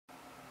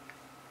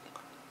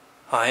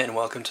Hi and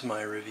welcome to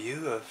my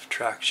review of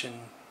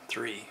Tracktion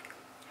 3.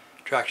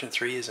 Tracktion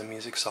 3 is a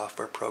music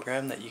software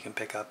program that you can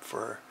pick up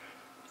for,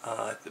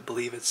 I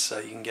believe it's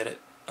you can get it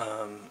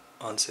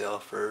on sale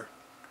for,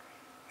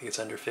 I think it's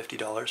under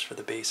 $50 for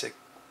the basic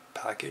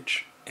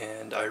package,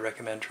 and I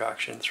recommend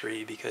Tracktion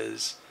 3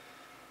 because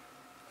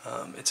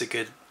it's a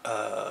good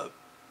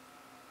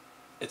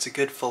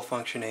full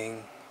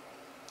functioning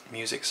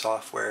music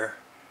software.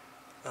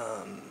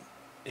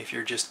 If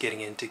you're just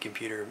getting into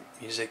computer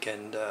music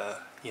and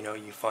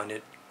you find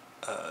it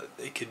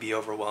could be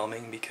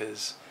overwhelming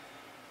because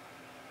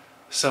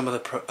some of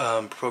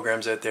the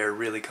programs out there are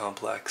really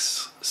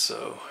complex,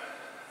 so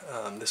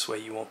this way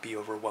you won't be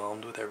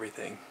overwhelmed with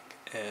everything,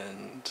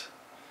 and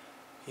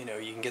you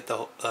can get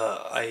the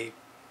I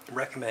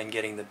recommend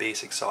getting the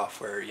basic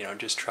software,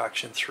 just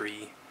Tracktion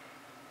 3.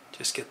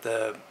 Just get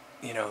the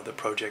the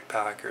project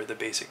pack or the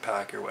basic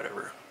pack or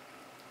whatever,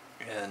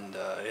 and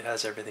it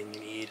has everything you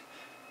need.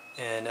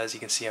 And as you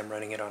can see, I'm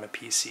running it on a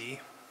PC,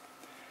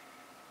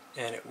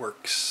 and it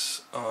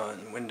works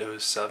on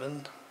Windows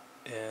 7.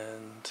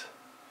 And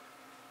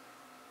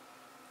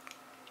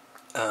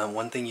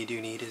one thing you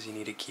do need is you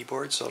need a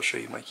keyboard, so I'll show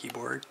you my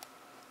keyboard.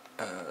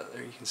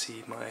 There you can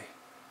see my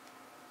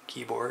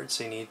keyboard,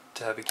 so you need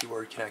to have a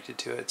keyboard connected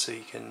to it so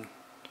you can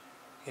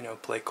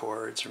play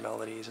chords or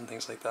melodies and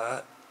things like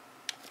that.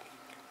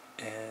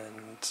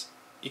 And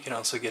you can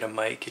also get a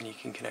mic, and you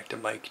can connect a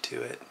mic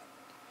to it.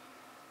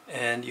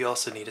 And you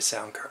also need a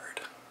sound card.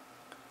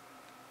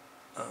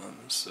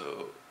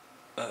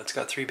 It's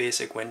got three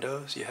basic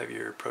windows. You have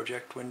your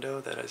project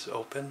window that is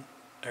open,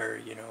 or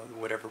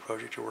whatever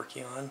project you're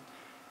working on.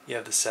 You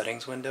have the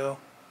settings window,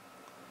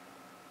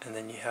 and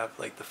then you have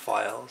like the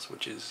files,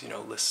 which is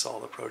lists all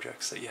the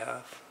projects that you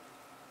have.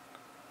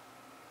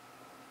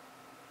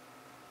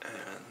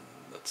 And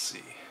let's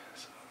see.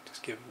 So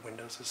just give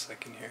Windows a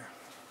second here.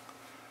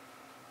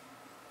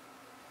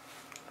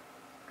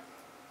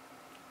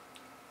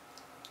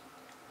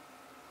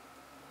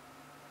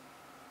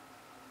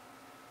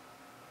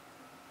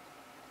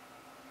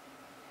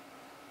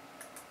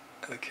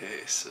 Okay,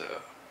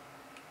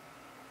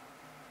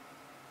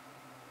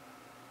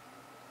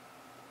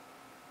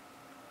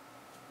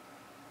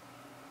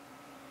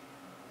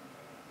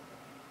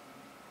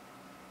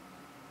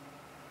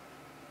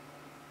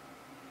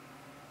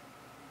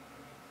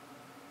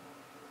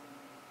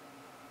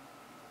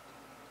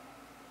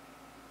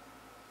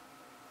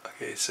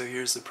 so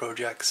here's the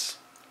projects,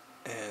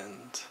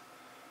 and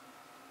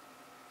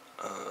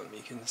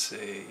you can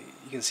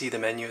see the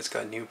menu. It's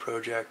got new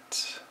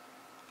project,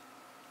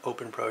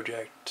 open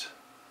project,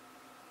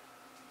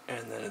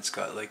 and then it's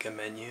got like a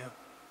menu,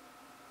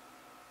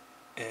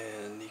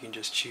 and you can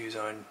just choose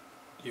on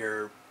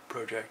your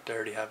project. I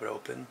already have it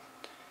open,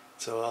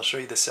 so I'll show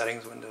you the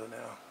settings window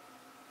now.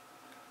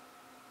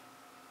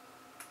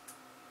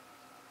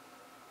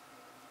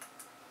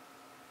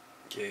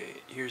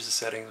 Okay, here's the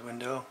settings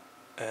window,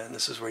 and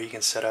this is where you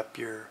can set up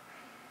your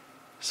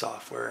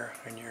software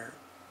and your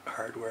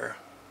hardware.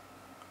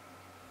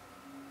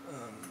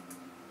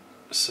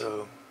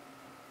 So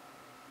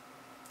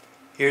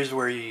here's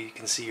where you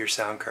can see your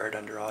sound card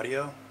under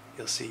audio.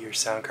 You'll see your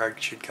sound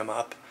card should come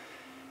up,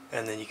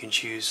 and then you can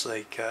choose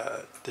like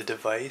the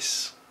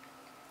device,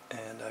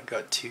 and I've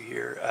got two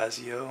here,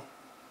 ASIO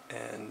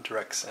and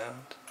direct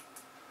sound.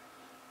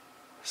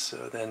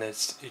 So then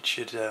it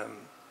should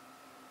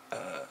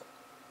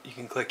you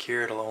can click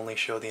here, it'll only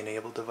show the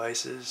enabled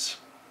devices,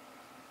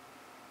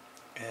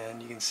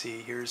 and you can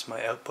see here's my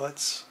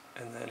outputs,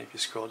 and then if you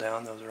scroll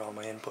down, those are all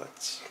my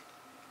inputs.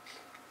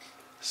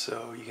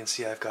 So you can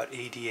see I've got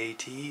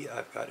ADAT,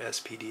 I've got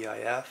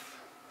SPDIF,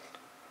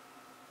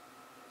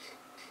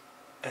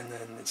 and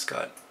then it's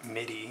got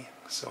MIDI.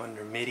 So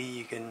under MIDI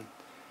you can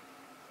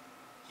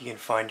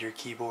find your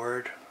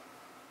keyboard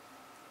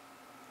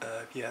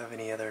if you have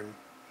any other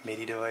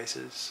MIDI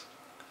devices.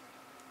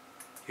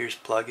 Here's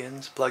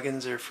plugins.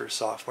 Plugins are for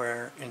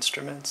software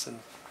instruments and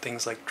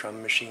things like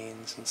drum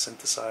machines and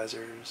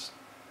synthesizers.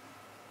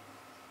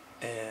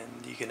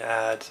 And you can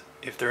add,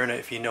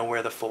 if you know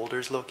where the folder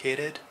is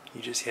located,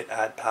 you just hit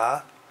add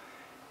path,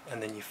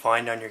 and then you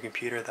find on your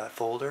computer that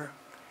folder,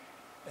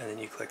 and then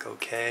you click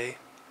OK,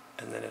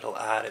 and then it'll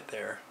add it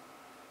there.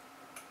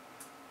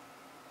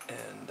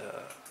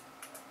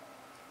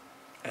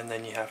 And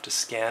then you have to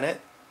scan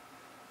it,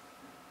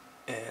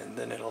 and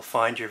then it'll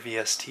find your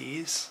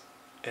VSTs,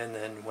 and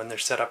then when they're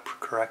set up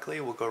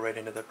correctly, we'll go right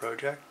into the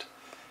project.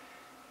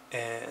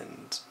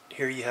 And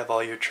here you have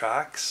all your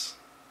tracks.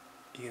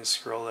 You can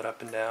scroll it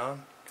up and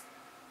down.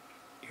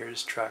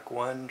 Here's track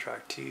 1,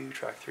 track 2,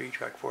 track 3,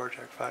 track 4,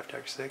 track 5,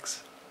 track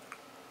 6.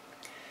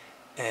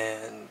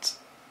 And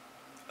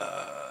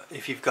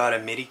if you've got a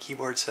MIDI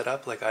keyboard set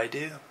up like I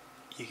do,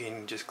 you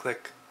can just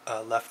click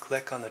left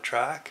click on the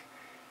track,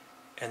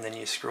 and then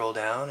you scroll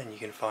down and you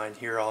can find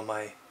here all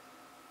my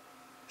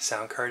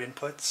sound card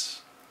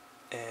inputs,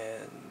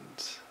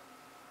 and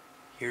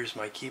here's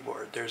my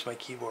keyboard. There's my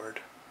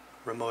keyboard,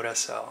 Remote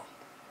SL.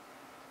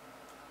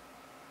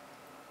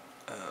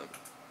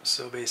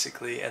 So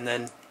basically, and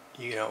then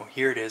you know,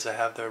 here it is. I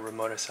have the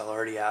remote SL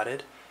already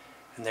added,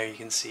 and there you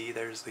can see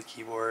there's the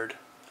keyboard.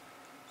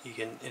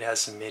 It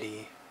has some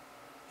MIDI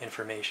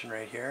information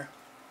right here,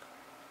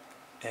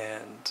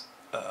 and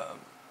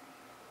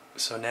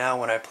so now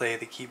when I play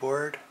the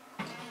keyboard,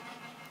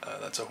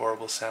 that's a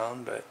horrible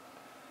sound, but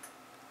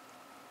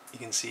you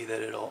can see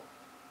that it'll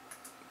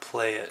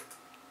play it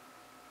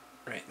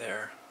right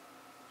there.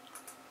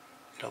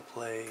 It'll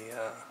play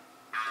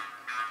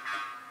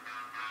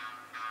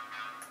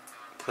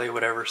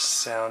whatever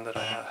sound that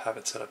I have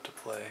it set up to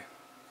play.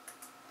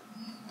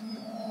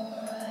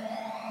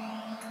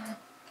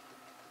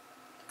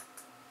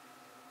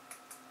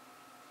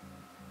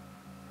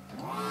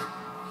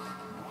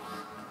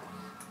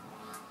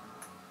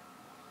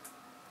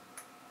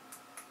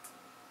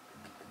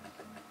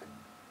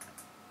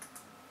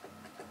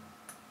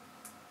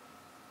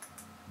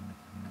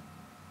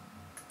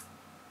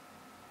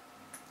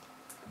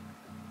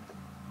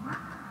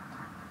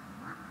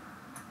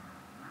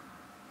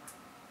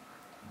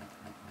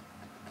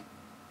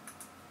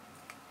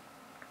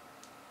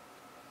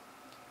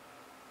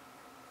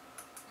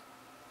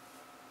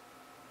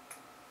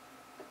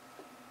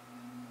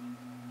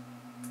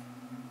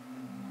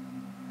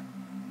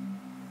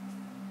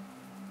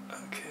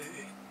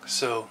 Okay,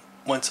 so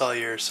once all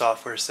your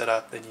software is set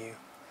up, then you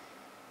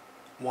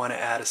want to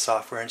add a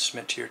software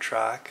instrument to your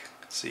track.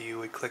 So you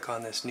would click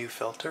on this new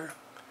filter,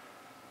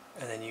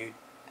 and then you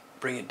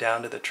bring it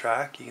down to the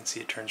track. You can see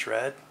it turns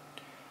red.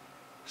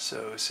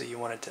 So you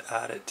wanted to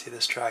add it to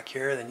this track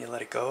here, then you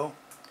let it go,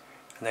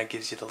 and that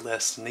gives you the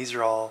list. And these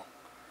are all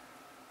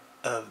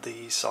of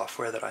the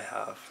software that I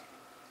have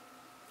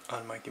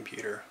on my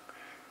computer.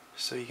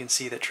 So you can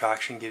see that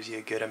Tracktion gives you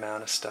a good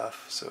amount of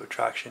stuff. So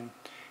Tracktion,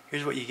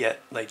 here's what you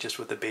get, like just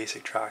with the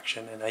basic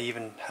Tracktion, and I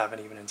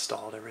haven't even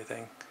installed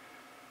everything.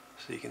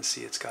 So you can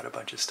see it's got a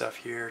bunch of stuff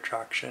here.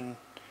 Tracktion,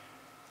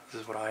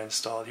 this is what I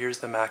installed. Here's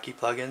the Mackie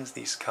plugins.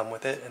 These come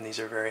with it, and these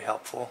are very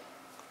helpful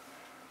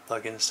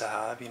plugins to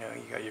have. You know,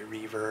 you got your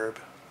reverb,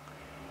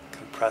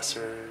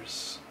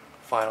 compressors,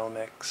 final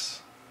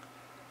mix,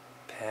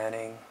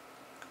 panning,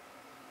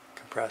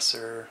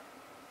 compressor,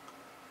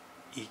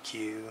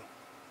 EQ,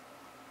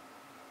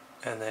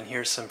 and then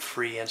here's some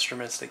free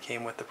instruments that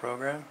came with the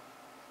program.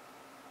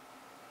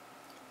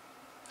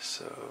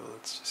 So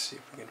let's just see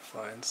if we can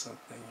find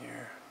something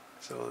here.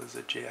 So there's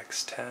a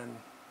JX10.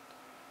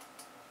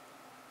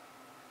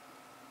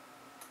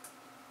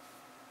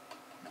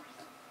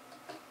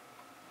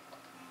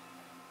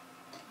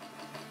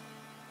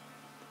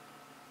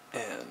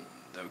 And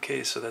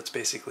okay, so that's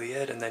basically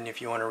it. And then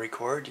if you want to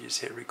record, you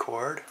just hit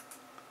record.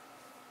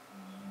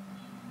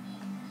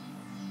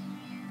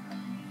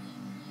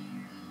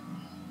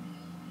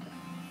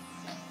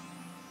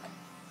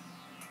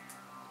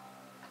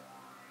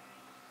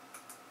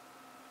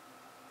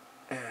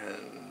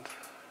 And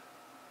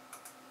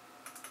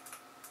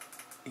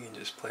you can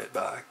just play it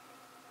back.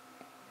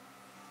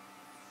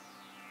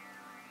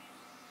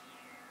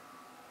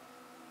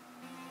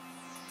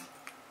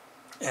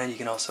 And you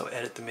can also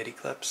edit the MIDI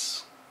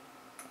clips.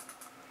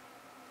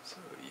 So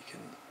you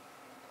can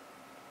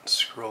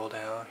scroll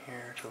down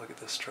here to look at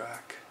this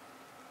track.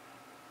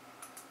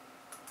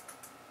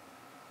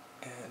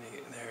 And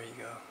there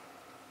you go.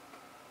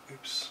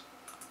 Oops.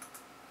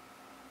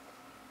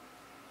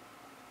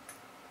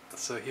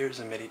 So here's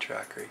a MIDI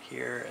track right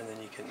here, and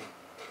then you can,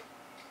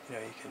 you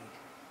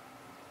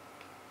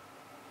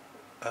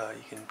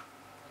can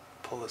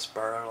pull this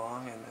bar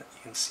along, and you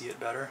can see it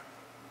better.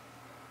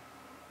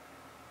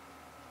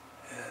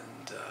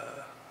 And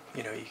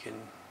you can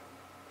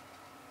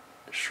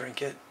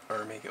shrink it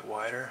or make it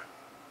wider.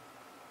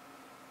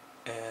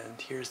 And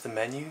here's the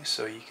menu,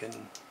 so you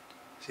can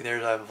see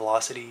there's a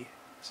velocity,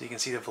 so you can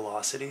see the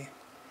velocity.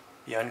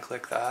 You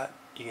unclick that,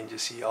 you can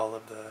just see all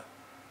of the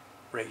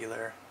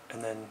regular,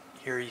 and then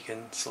here you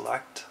can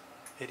select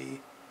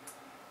MIDI,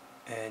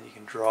 and you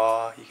can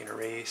draw, you can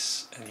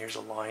erase, and here's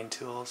a line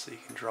tool, so you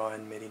can draw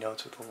in MIDI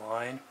notes with a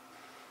line.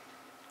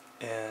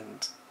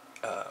 And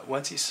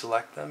once you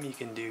select them, you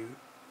can do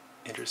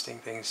interesting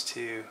things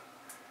too.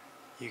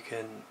 You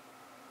can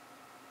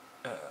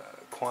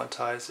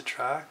quantize the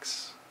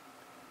tracks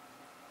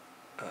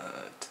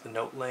to the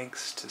note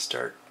lengths to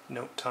start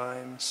note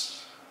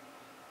times,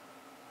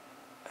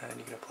 and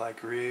you can apply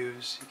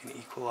grooves, you can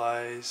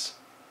equalize,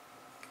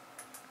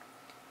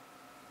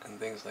 and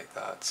things like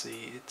that.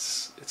 See,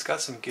 it's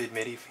got some good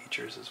MIDI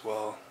features as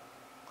well.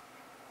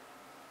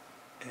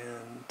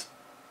 And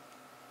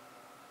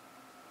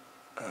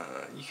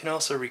you can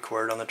also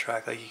record on the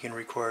track, like you can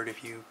record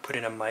if you put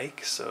in a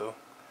mic. So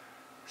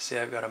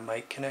say I've got a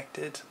mic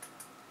connected,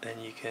 then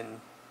you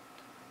can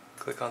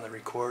click on the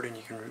record and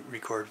you can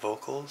record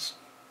vocals.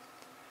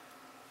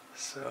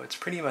 So it's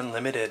pretty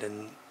unlimited,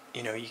 and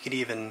you could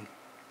even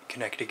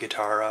connect a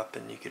guitar up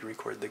and you could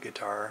record the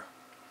guitar.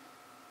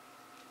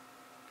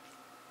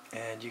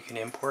 And you can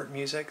import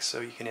music,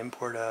 so you can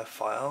import a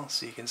file,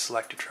 so you can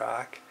select a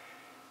track,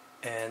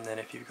 and then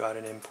if you've got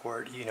an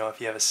import,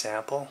 if you have a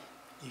sample,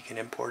 you can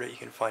import it, you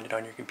can find it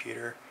on your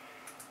computer,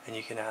 and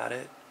you can add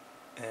it.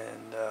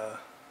 And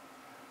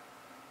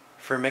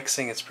for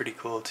mixing it's pretty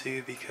cool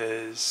too,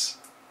 because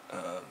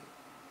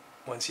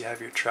once you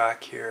have your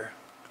track here,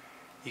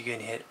 you can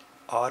hit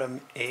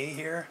Autom A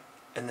here,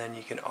 and then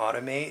you can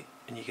automate,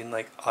 and you can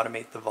like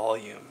automate the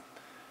volume.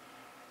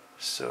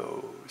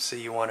 So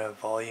say you want a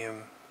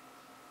volume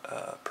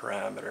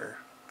parameter.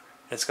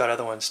 It's got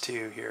other ones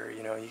too here.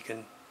 You know, you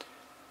can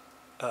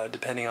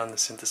depending on the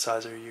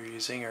synthesizer you're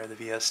using or the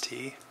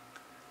VST,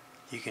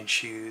 you can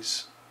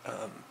choose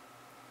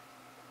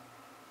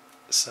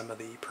some of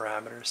the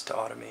parameters to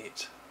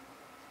automate.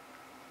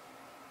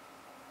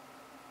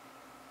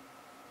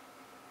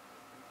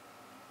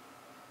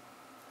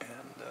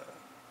 And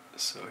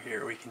so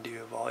here we can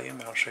do a volume,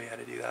 and I'll show you how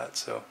to do that.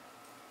 So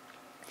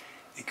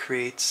it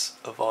creates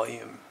a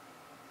volume,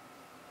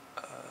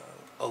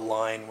 a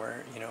line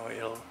where, you know,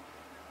 it'll,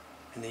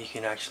 and then you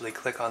can actually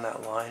click on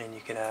that line and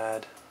you can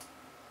add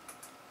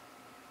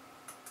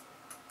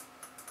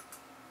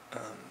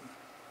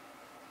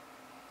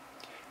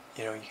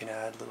you know, you can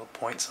add little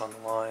points on the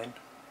line.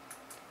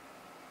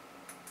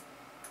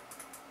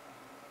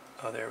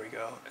 Oh, there we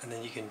go. And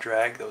then you can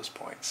drag those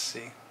points,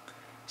 see?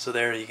 So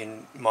there you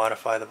can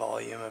modify the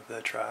volume of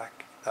the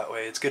track that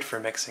way. It's good for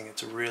mixing.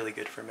 It's really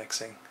good for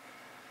mixing.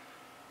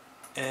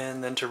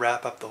 And then to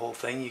wrap up the whole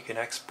thing, you can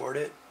export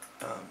it.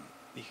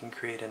 You can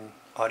create an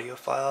audio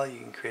file, you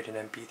can create an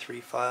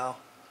MP3 file,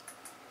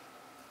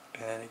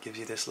 and it gives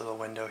you this little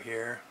window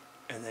here,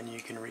 and then you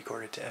can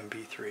record it to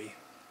MP3.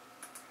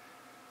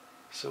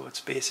 So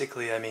it's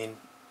basically, I mean,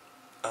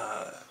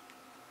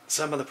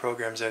 some of the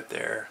programs out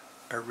there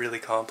are really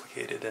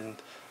complicated, and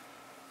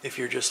if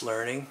you're just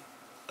learning,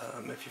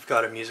 if you've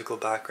got a musical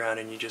background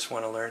and you just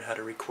want to learn how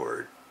to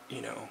record,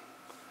 you know,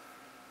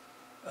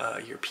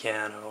 your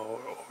piano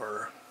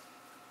or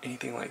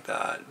anything like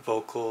that,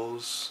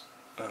 vocals,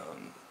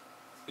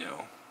 you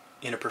know,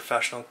 in a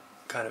professional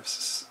kind of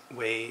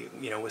way,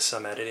 you know, with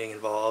some editing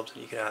involved,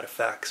 and you can add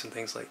effects and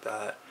things like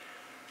that.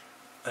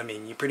 I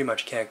mean, you pretty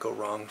much can't go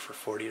wrong for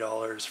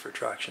 $40 for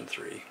Tracktion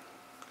 3.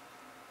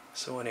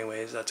 So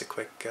anyways, that's a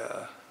quick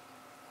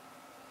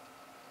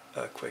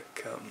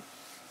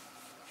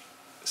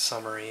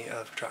summary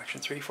of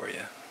Tracktion 3 for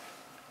you.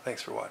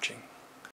 Thanks for watching.